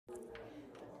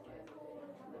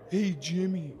Hey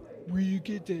Jimmy, where you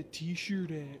get that t-shirt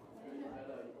at?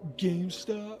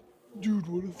 GameStop? Dude,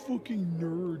 what a fucking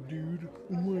nerd, dude.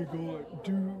 Oh my god,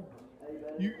 dude.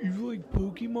 You like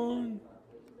Pokemon?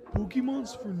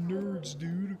 Pokemon's for nerds,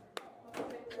 dude.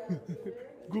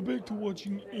 Go back to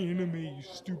watching anime, you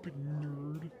stupid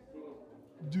nerd.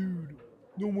 Dude,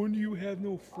 no wonder you have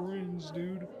no friends,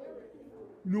 dude.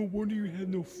 No wonder you have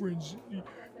no friends.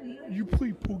 You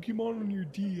play Pokemon on your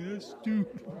DS, dude.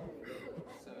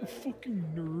 Fucking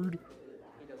nerd.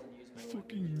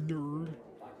 Fucking nerd.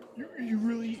 You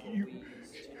really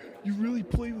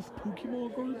play with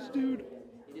Pokemon cards, dude?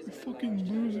 You fucking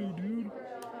loser, dude.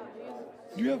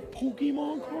 You have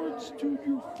Pokemon cards, dude?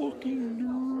 You're fucking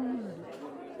nerd,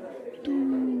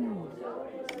 dude.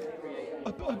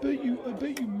 I bet you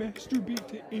masturbate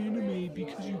to anime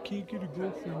because you can't get a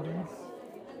girlfriend, dude.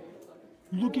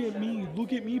 Look at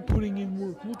me putting in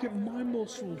work. Look at my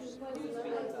muscles.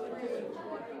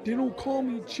 They don't call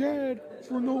me Chad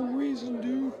for no reason,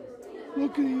 dude.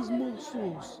 Look at these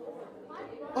muscles.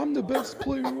 I'm the best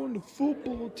player on the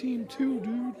football team too,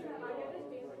 dude.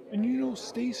 And you know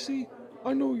Stacy?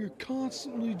 I know you're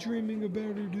constantly dreaming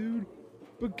about her, dude.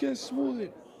 But guess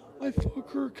what? I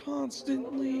fuck her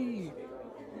constantly.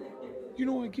 You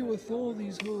know I get with all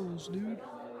these hoes, dude.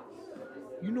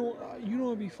 You know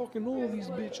I be fucking all these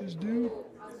bitches, dude.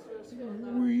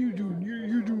 What are you doing?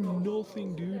 You're doing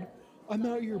nothing, dude. I'm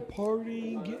out here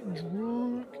partying, getting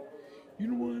drunk. You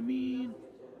know what I mean?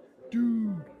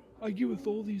 Dude, I get with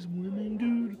all these women,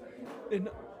 dude, and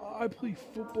I play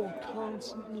football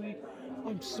constantly.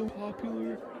 I'm so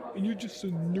popular, and you're just a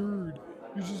nerd.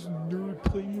 You're just a nerd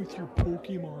playing with your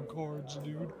Pokemon cards,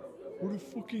 dude. What a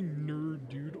fucking nerd,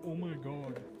 dude. Oh my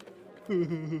god.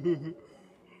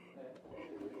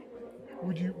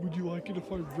 Would you like it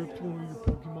if I ripped one of your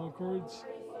Pokemon cards?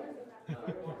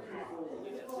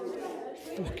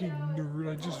 Fucking nerd,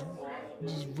 I just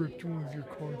ripped one of your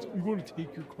cards. I'm going to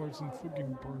take your cards and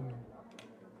fucking burn them.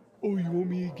 Oh, you want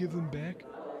me to give them back?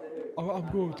 I'm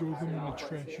going to throw them in the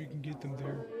trash. You can get them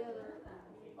there.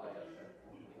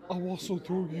 I'll also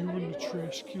throw you in the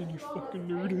trash can, you fucking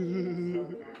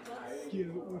nerd. Yeah,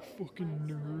 we're fucking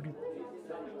nerd.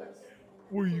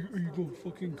 What, are you gonna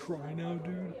fucking cry now,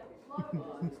 dude?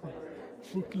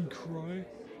 Fucking cry?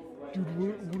 Dude,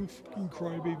 what a fucking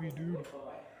crybaby, dude.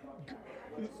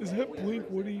 Is that Blink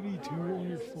 182 on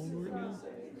your phone right now?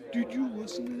 Dude, you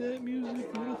listen to that music?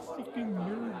 What a fucking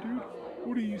nerd, dude.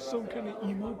 What are you, some kind of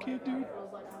emo kid, dude?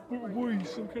 What are you,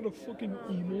 some kind of fucking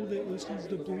emo that listens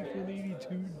to Blink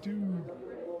 182? Dude,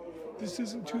 this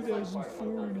isn't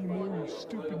 2004 anymore, you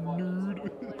stupid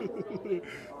nerd.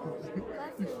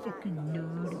 You fucking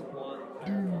nerd.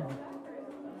 Dude.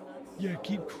 Yeah,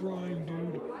 keep crying,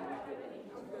 dude.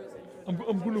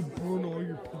 I'm gonna burn all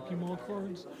your Pokemon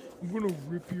cards. I'm gonna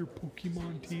rip your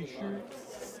Pokemon t-shirt.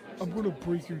 I'm gonna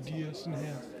break your DS in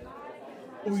half.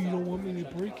 Oh, you don't want me to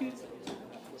break it?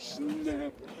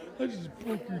 Snap! I just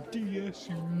broke your DS,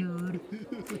 you nerd.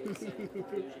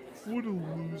 What a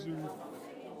loser.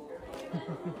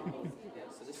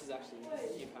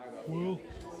 Well,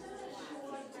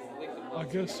 I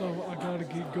guess I gotta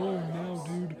get going now,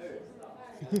 dude.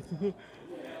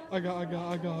 I got a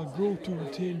girl to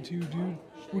attend to, dude.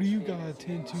 What do you gotta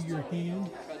attend to? Your hand?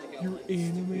 Your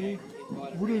anime?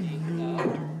 What a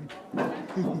nerd,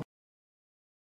 dude.